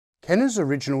Kenner's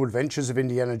original Adventures of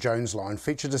Indiana Jones line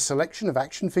featured a selection of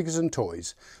action figures and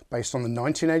toys based on the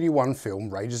 1981 film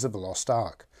Raiders of the Lost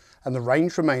Ark, and the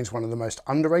range remains one of the most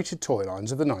underrated toy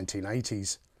lines of the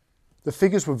 1980s. The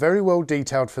figures were very well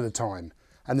detailed for the time,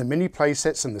 and the mini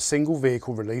playsets and the single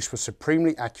vehicle release were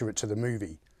supremely accurate to the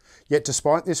movie. Yet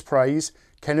despite this praise,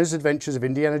 Kenner's Adventures of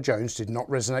Indiana Jones did not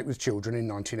resonate with children in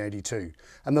 1982,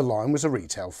 and the line was a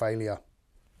retail failure.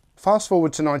 Fast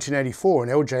forward to 1984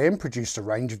 and LJN produced a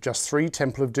range of just 3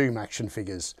 Temple of Doom action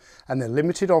figures, and their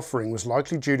limited offering was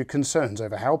likely due to concerns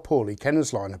over how poorly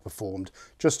Kenner's line had performed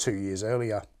just 2 years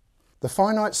earlier. The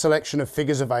finite selection of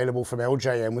figures available from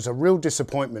LJN was a real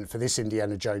disappointment for this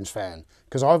Indiana Jones fan,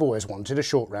 because I've always wanted a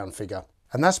short round figure.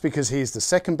 And that's because he is the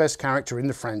second best character in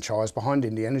the franchise behind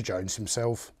Indiana Jones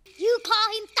himself. You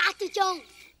call him Dr. Jones.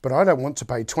 But I don't want to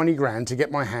pay 20 grand to get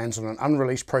my hands on an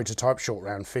unreleased prototype short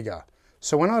round figure.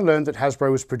 So when I learned that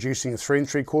Hasbro was producing a 3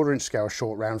 3/4 inch scale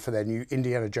short round for their new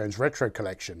Indiana Jones Retro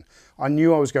collection, I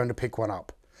knew I was going to pick one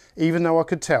up, even though I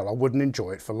could tell I wouldn't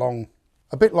enjoy it for long.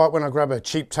 A bit like when I grab a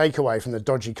cheap takeaway from the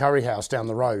dodgy curry house down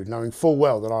the road, knowing full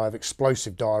well that I have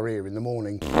explosive diarrhea in the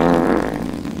morning.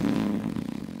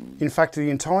 In fact,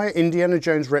 the entire Indiana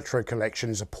Jones Retro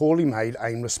collection is a poorly made,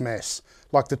 aimless mess,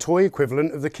 like the toy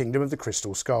equivalent of the Kingdom of the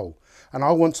Crystal Skull, and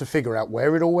I want to figure out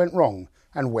where it all went wrong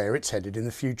and where it's headed in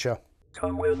the future.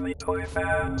 Come with me, toy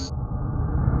fans.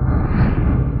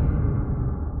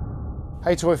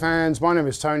 Hey toy fans, my name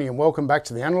is Tony and welcome back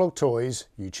to the Analog Toys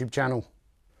YouTube channel.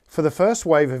 For the first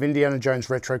wave of Indiana Jones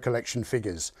Retro Collection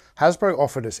figures, Hasbro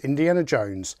offered us Indiana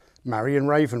Jones, Marion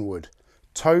Ravenwood,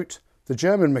 Tote, the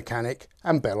German mechanic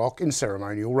and Belloc in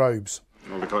ceremonial robes.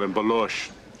 We call him Balosh.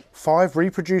 5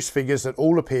 reproduced figures that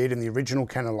all appeared in the original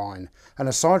Kenner line, and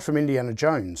aside from Indiana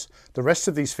Jones, the rest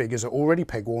of these figures are already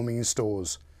peg-warming in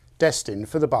stores, destined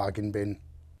for the bargain bin.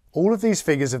 All of these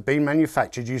figures have been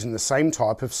manufactured using the same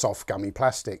type of soft gummy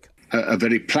plastic. A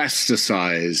very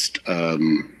plasticized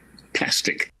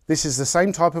plastic. This is the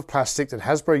same type of plastic that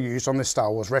Hasbro used on their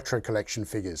Star Wars Retro Collection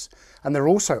figures, and they're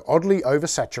also oddly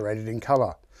oversaturated in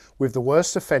colour, with the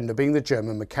worst offender being the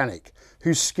German mechanic,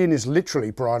 whose skin is literally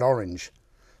bright orange.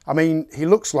 I mean, he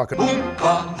looks like a...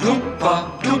 Oompa,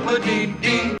 loompa,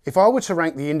 doopa-dee-dee. If I were to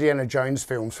rank the Indiana Jones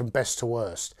films from best to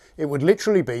worst, it would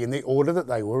literally be in the order that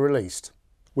they were released,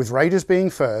 with Raiders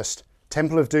being first,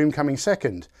 Temple of Doom coming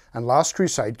second, and Last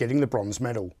Crusade getting the bronze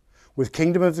medal, with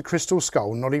Kingdom of the Crystal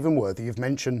Skull not even worthy of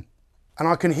mention. And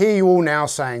I can hear you all now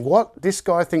saying, what? This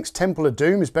guy thinks Temple of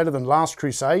Doom is better than Last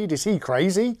Crusade? Is he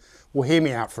crazy? Well, hear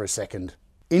me out for a second.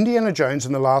 Indiana Jones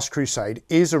and the Last Crusade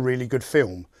is a really good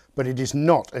film, but it is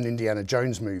not an Indiana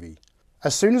Jones movie.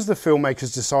 As soon as the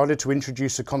filmmakers decided to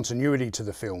introduce a continuity to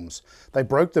the films, they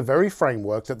broke the very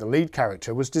framework that the lead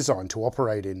character was designed to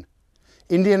operate in.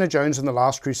 Indiana Jones and the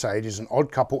Last Crusade is an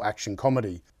odd couple action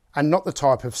comedy, and not the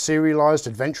type of serialised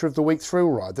Adventure of the Week thrill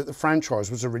ride that the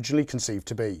franchise was originally conceived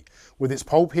to be, with its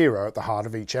pulp hero at the heart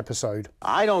of each episode.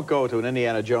 I don't go to an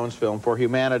Indiana Jones film for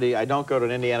humanity. I don't go to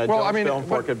an Indiana Jones film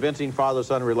for convincing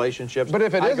father-son relationships. But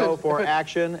if it I go for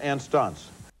action and stunts.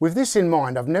 With this in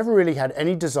mind, I've never really had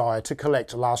any desire to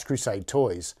collect Last Crusade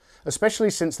toys,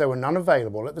 especially since there were none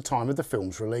available at the time of the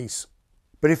film's release.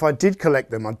 But if I did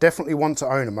collect them, I'd definitely want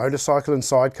to own a motorcycle and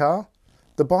sidecar,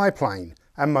 the biplane,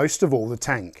 and most of all the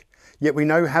tank. Yet we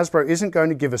know Hasbro isn't going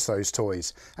to give us those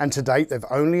toys, and to date they've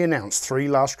only announced 3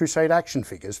 Last Crusade action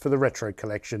figures for the Retro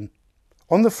collection.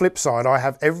 On the flip side, I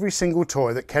have every single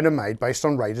toy that Kenner made based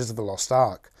on Raiders of the Lost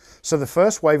Ark, so the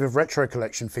first wave of Retro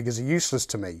collection figures are useless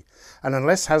to me, and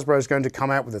unless Hasbro is going to come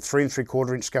out with a 3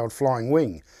 3/4 inch scaled flying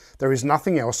wing, there is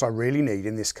nothing else I really need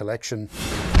in this collection.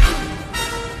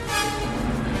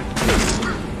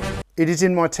 It is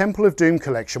in my Temple of Doom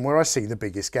collection where I see the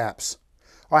biggest gaps.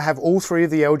 I have all 3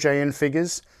 of the LJN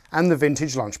figures and the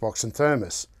vintage lunchbox and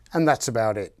thermos, and that's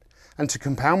about it. And to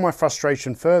compound my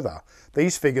frustration further,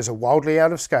 these figures are wildly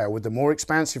out of scale with the more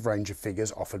expansive range of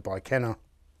figures offered by Kenner.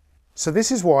 So this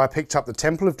is why I picked up the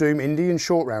Temple of Doom Indian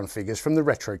short round figures from the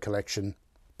Retro collection.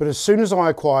 But as soon as I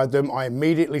acquired them, I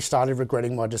immediately started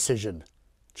regretting my decision.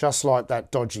 Just like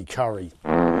that dodgy curry.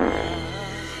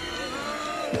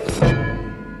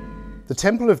 The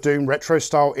Temple of Doom Retro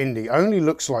Style Indy only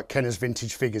looks like Kenner's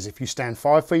vintage figures if you stand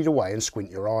 5 feet away and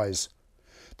squint your eyes.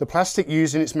 The plastic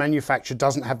used in its manufacture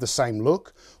doesn't have the same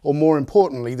look, or more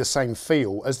importantly the same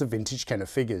feel as the vintage Kenner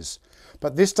figures.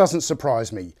 But this doesn't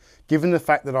surprise me, given the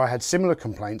fact that I had similar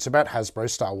complaints about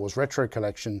Hasbro's Star Wars Retro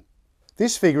collection.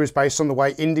 This figure is based on the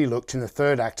way Indy looked in the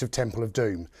 3rd act of Temple of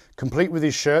Doom, complete with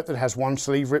his shirt that has one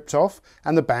sleeve ripped off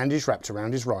and the bandage wrapped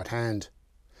around his right hand.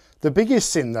 The biggest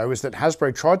sin though is that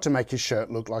Hasbro tried to make his shirt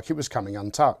look like it was coming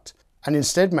untucked, and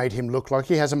instead made him look like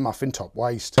he has a muffin top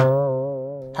waist.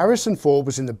 Harrison Ford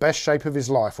was in the best shape of his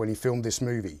life when he filmed this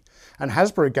movie, and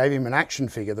Hasbro gave him an action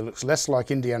figure that looks less like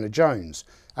Indiana Jones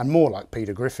and more like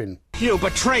Peter Griffin. You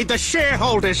betrayed the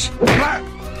shareholders!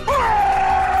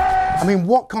 I mean,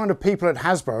 what kind of people at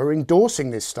Hasbro are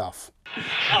endorsing this stuff?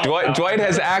 Dwight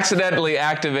has accidentally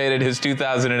activated his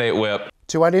 2008 whip.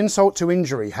 To add insult to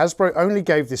injury, Hasbro only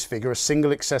gave this figure a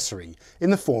single accessory in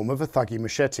the form of a thuggy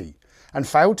machete, and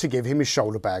failed to give him his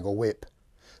shoulder bag or whip.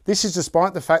 This is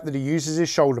despite the fact that he uses his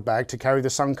shoulder bag to carry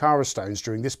the Sankara stones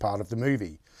during this part of the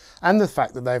movie, and the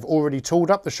fact that they have already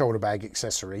tooled up the shoulder bag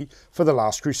accessory for the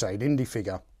Last Crusade Indy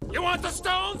figure. You want the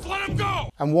stones? Let them go!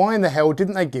 And why in the hell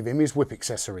didn't they give him his whip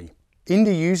accessory?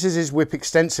 Indy uses his whip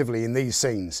extensively in these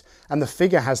scenes, and the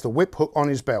figure has the whip hook on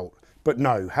his belt, but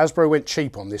no, Hasbro went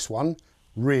cheap on this one.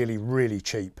 Really, really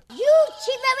cheap. You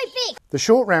cheap very big. The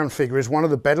short round figure is one of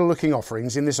the better looking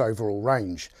offerings in this overall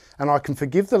range, and I can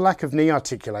forgive the lack of knee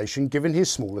articulation given his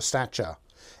smaller stature,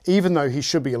 even though he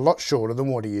should be a lot shorter than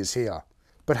what he is here.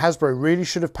 But Hasbro really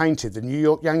should have painted the New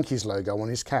York Yankees logo on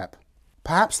his cap.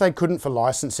 Perhaps they couldn't for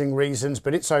licensing reasons,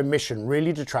 but its omission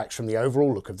really detracts from the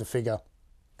overall look of the figure.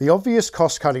 The obvious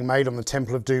cost cutting made on the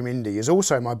Temple of Doom Indy is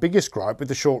also my biggest gripe with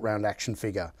the short round action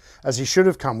figure, as he should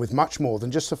have come with much more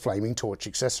than just a flaming torch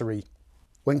accessory.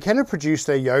 When Kenner produced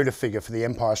their Yoda figure for the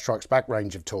Empire Strikes Back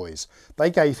range of toys,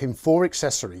 they gave him 4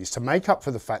 accessories to make up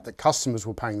for the fact that customers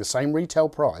were paying the same retail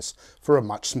price for a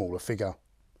much smaller figure.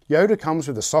 Yoda comes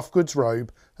with a soft goods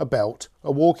robe, a belt,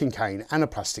 a walking cane and a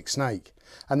plastic snake,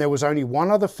 and there was only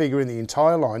one other figure in the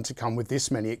entire line to come with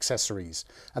this many accessories,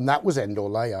 and that was Endor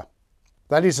Leia.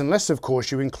 That is unless of course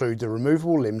you include the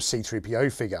removable limb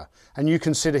C-3PO figure, and you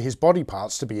consider his body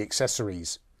parts to be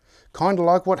accessories. Kinda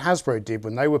like what Hasbro did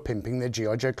when they were pimping their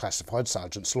G.I. Joe classified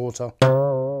Sergeant Slaughter.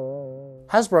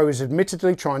 Hasbro is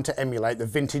admittedly trying to emulate the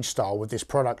vintage style with this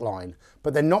product line,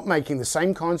 but they're not making the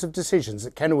same kinds of decisions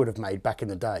that Kenner would have made back in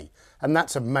the day, and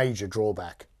that's a major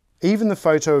drawback. Even the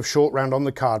photo of Short Round on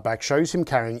the card back shows him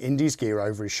carrying Indy's gear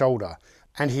over his shoulder,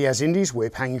 and he has Indy's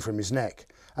whip hanging from his neck,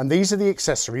 and these are the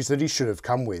accessories that he should have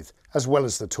come with, as well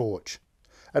as the torch.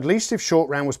 At least if Short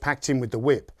Round was packed in with the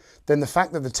whip, then the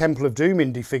fact that the Temple of Doom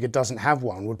Indy figure doesn't have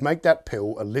one would make that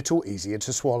pill a little easier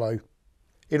to swallow.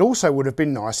 It also would have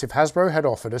been nice if Hasbro had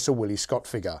offered us a Willie Scott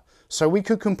figure, so we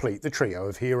could complete the trio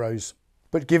of heroes.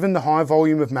 But given the high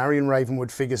volume of Marion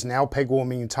Ravenwood figures now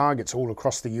peg-warming in Targets all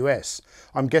across the US,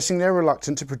 I'm guessing they're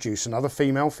reluctant to produce another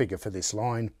female figure for this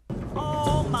line.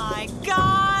 Oh my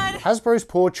god! Hasbro's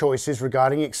poor choices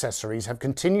regarding accessories have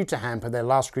continued to hamper their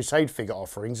Last Crusade figure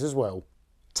offerings as well.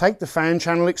 Take the fan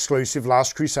channel exclusive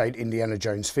Last Crusade Indiana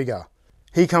Jones figure.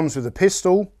 He comes with a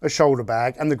pistol, a shoulder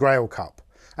bag and the Grail Cup,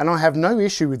 and I have no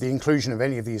issue with the inclusion of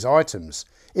any of these items.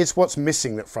 It's what's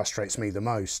missing that frustrates me the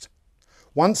most.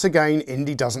 Once again,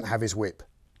 Indy doesn't have his whip.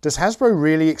 Does Hasbro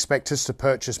really expect us to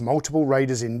purchase multiple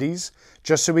Raiders Indies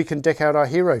just so we can deck out our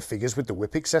hero figures with the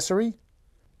whip accessory?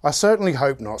 I certainly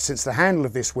hope not, since the handle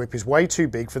of this whip is way too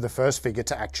big for the first figure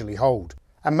to actually hold.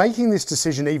 And making this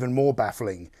decision even more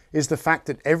baffling is the fact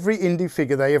that every Indy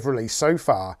figure they have released so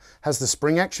far has the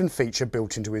spring action feature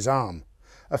built into his arm,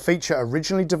 a feature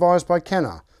originally devised by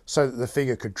Kenner so that the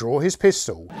figure could draw his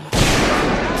pistol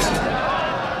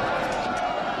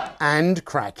and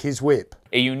crack his whip.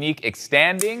 A unique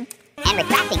extending And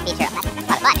retracting feature. That's a lot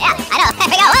of fun, yeah. I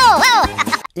know. Whoa,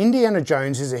 whoa! Indiana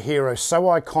Jones is a hero so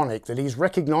iconic that he's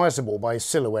recognisable by his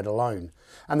silhouette alone,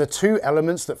 and the two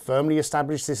elements that firmly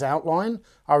establish this outline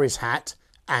are his hat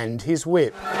and his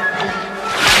whip.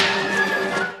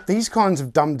 These kinds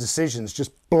of dumb decisions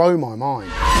just blow my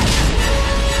mind.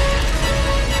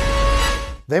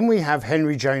 Then we have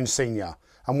Henry Jones Sr.,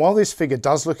 and while this figure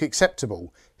does look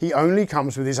acceptable, he only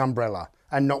comes with his umbrella,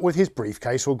 and not with his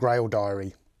briefcase or Grail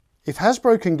diary. If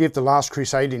Hasbro can give the Last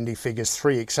Crusade Indy figures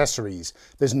 3 accessories,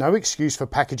 there's no excuse for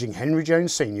packaging Henry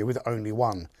Jones Sr. with only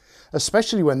one,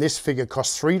 especially when this figure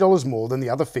costs $3 more than the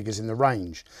other figures in the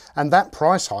range, and that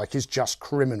price hike is just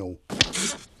criminal.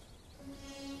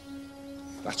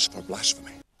 That's for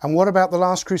blasphemy. And what about the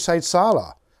Last Crusade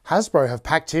Sala? Hasbro have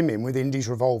packed him in with Indy's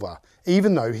revolver,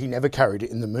 even though he never carried it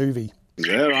in the movie.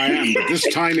 There I am, but this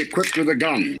time equipped with a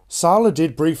gun. Sala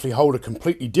did briefly hold a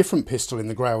completely different pistol in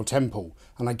the Grail Temple,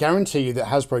 and I guarantee you that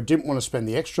Hasbro didn't want to spend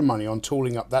the extra money on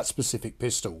tooling up that specific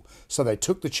pistol, so they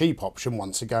took the cheap option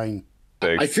once again.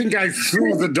 I think I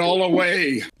threw the doll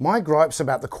away. My gripes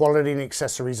about the quality and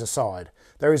accessories aside,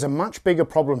 there is a much bigger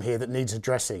problem here that needs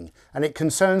addressing, and it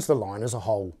concerns the line as a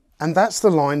whole. And that's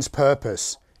the line's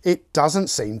purpose. It doesn't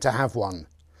seem to have one.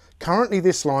 Currently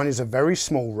this line is a very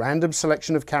small random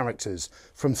selection of characters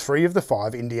from 3 of the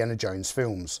 5 Indiana Jones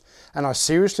films, and I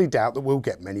seriously doubt that we'll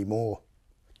get many more.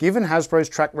 Given Hasbro's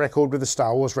track record with the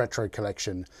Star Wars Retro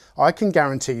Collection, I can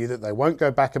guarantee you that they won't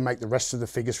go back and make the rest of the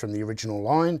figures from the original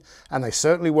line, and they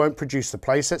certainly won't produce the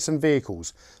playsets and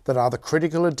vehicles that are the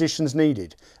critical additions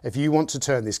needed if you want to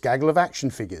turn this gaggle of action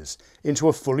figures into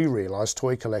a fully realised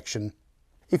toy collection.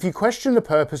 If you question the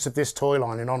purpose of this toy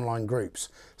line in online groups,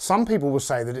 some people will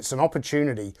say that it's an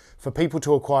opportunity for people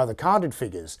to acquire the carded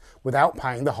figures without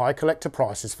paying the high collector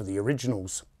prices for the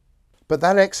originals. But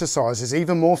that exercise is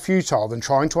even more futile than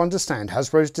trying to understand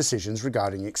Hasbro's decisions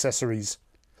regarding accessories.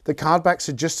 The card backs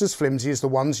are just as flimsy as the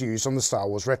ones used on the Star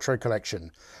Wars Retro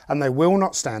Collection, and they will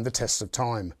not stand the test of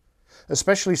time.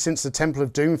 Especially since the Temple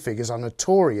of Doom figures are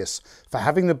notorious for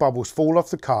having the bubbles fall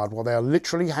off the card while they are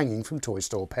literally hanging from toy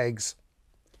store pegs.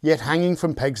 Yet hanging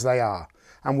from pegs they are,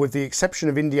 and with the exception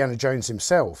of Indiana Jones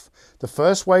himself, the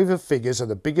first wave of figures are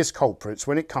the biggest culprits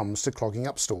when it comes to clogging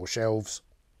up store shelves.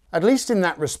 At least in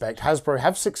that respect, Hasbro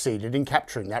have succeeded in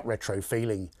capturing that retro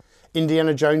feeling.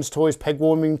 Indiana Jones toys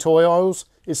peg-warming toy aisles,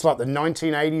 it's like the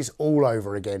 1980s all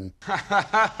over again.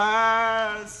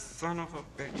 Son of a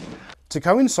bitch. To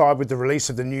coincide with the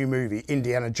release of the new movie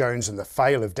Indiana Jones and the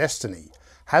Fail of Destiny,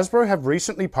 Hasbro have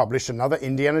recently published another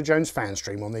Indiana Jones fan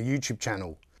stream on their YouTube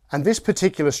channel. And this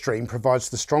particular stream provides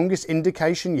the strongest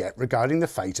indication yet regarding the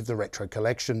fate of the Retro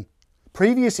Collection.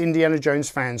 Previous Indiana Jones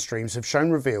fan streams have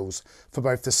shown reveals for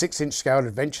both the 6-inch scaled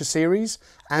Adventure series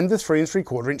and the 3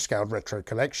 3/4 inch scaled Retro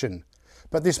Collection,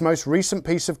 but this most recent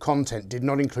piece of content did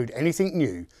not include anything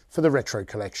new for the Retro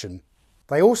Collection.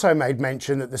 They also made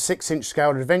mention that the 6-inch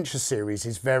scaled Adventure series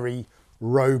is very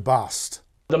robust.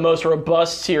 The most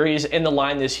robust series in the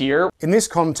line this year. In this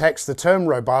context, the term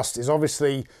robust is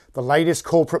obviously the latest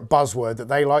corporate buzzword that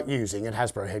they like using at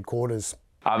Hasbro headquarters.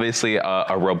 Obviously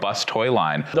a robust toy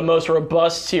line. The most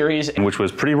robust series. Which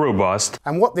was pretty robust.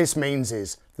 And what this means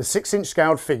is, the 6-inch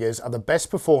scaled figures are the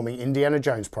best performing Indiana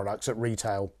Jones products at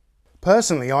retail.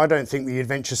 Personally, I don't think the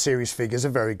Adventure series figures are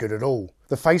very good at all.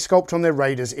 The face sculpt on their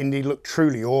Raiders Indy look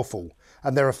truly awful,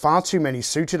 and there are far too many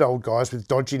suited old guys with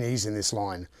dodgy knees in this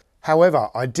line. However,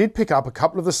 I did pick up a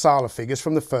couple of the Sala figures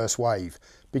from the first wave,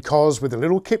 because with a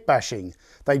little kit bashing,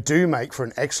 they do make for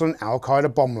an excellent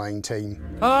Al-Qaeda bomb laying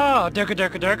team. Ah, durka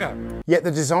durka durka. Yet the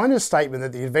designer's statement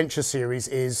that the Adventure series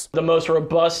is the most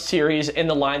robust series in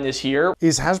the line this year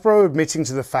is Hasbro admitting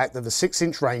to the fact that the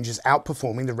 6-inch range is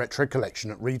outperforming the Retro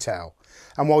Collection at retail.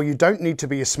 And while you don't need to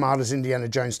be as smart as Indiana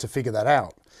Jones to figure that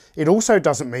out, it also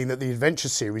doesn't mean that the Adventure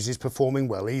series is performing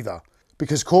well either.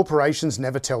 Because corporations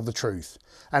never tell the truth,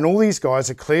 and all these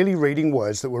guys are clearly reading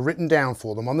words that were written down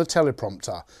for them on the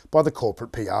teleprompter by the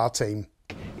corporate PR team.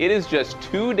 It is just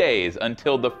 2 days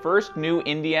until the first new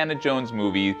Indiana Jones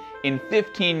movie in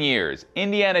 15 years,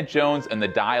 Indiana Jones and the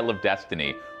Dial of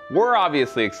Destiny. We're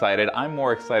obviously excited. I'm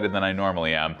more excited than I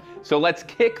normally am. So let's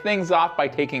kick things off by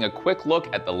taking a quick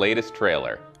look at the latest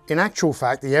trailer. In actual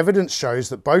fact, the evidence shows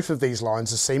that both of these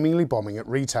lines are seemingly bombing at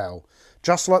retail,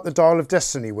 just like the Dial of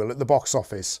Destiny will at the box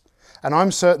office. And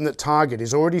I'm certain that Target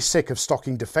is already sick of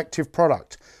stocking defective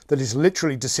product that is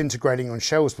literally disintegrating on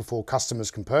shelves before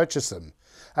customers can purchase them.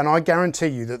 And I guarantee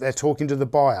you that they're talking to the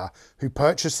buyer who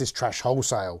purchased this trash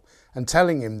wholesale and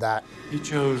telling him that He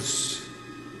chose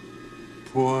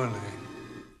poorly.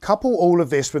 Couple all of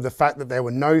this with the fact that there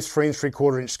were no 3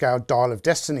 3/4 inch scaled Dial of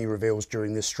Destiny reveals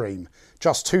during this stream,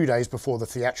 just 2 days before the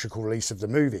theatrical release of the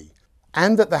movie.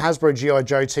 And that the Hasbro G.I.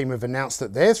 Joe team have announced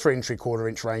that their 3 3/4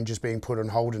 inch range is being put on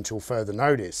hold until further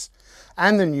notice.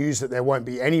 And the news that there won't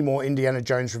be any more Indiana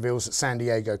Jones reveals at San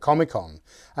Diego Comic-Con,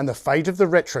 and the fate of the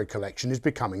Retro Collection is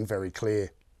becoming very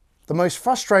clear. The most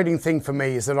frustrating thing for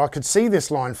me is that I could see this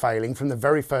line failing from the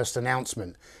very first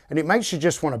announcement, and it makes you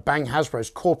just want to bang Hasbro's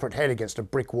corporate head against a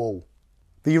brick wall.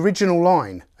 The original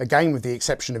line, again with the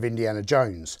exception of Indiana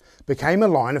Jones, became a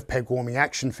line of peg-warming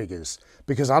action figures,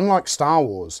 because unlike Star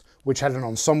Wars, which had an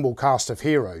ensemble cast of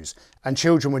heroes, and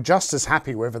children were just as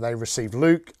happy whether they received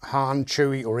Luke, Han,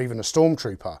 Chewie or even a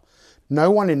Stormtrooper, no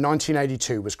one in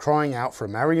 1982 was crying out for a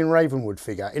Marion Ravenwood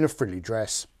figure in a frilly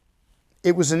dress.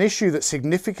 It was an issue that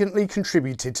significantly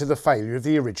contributed to the failure of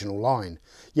the original line,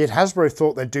 yet Hasbro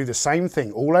thought they'd do the same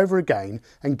thing all over again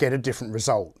and get a different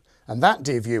result, and that,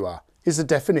 dear viewer, is the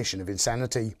definition of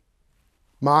insanity.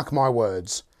 Mark my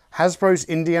words, Hasbro's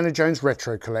Indiana Jones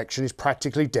Retro Collection is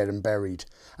practically dead and buried,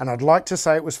 and I'd like to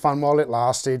say it was fun while it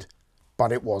lasted,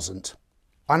 but it wasn't.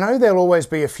 I know there'll always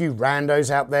be a few randos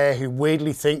out there who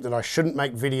weirdly think that I shouldn't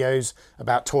make videos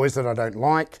about toys that I don't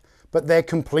like, but they're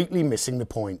completely missing the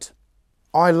point.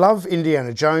 I love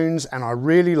Indiana Jones and I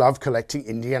really love collecting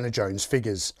Indiana Jones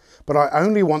figures, but I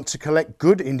only want to collect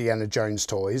good Indiana Jones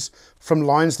toys from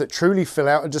lines that truly fill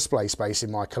out a display space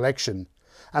in my collection.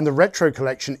 And the retro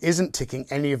collection isn't ticking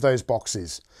any of those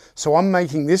boxes. So I'm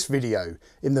making this video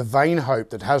in the vain hope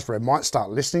that Hasbro might start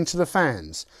listening to the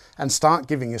fans and start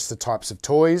giving us the types of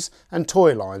toys and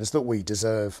toy lines that we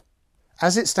deserve.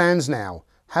 As it stands now,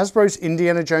 Hasbro's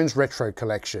Indiana Jones retro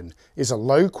collection is a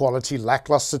low quality,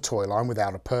 lackluster toy line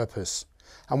without a purpose.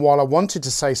 And while I wanted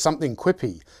to say something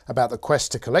quippy about the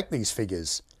quest to collect these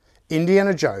figures,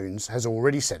 Indiana Jones has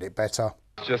already said it better.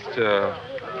 Just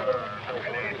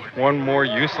one more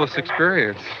useless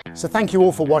experience. So thank you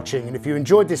all for watching, and if you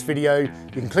enjoyed this video, you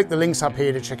can click the links up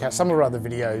here to check out some of our other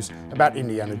videos about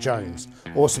Indiana Jones,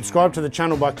 or subscribe to the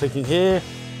channel by clicking here,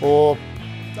 or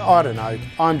I don't know,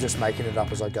 I'm just making it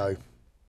up as I go.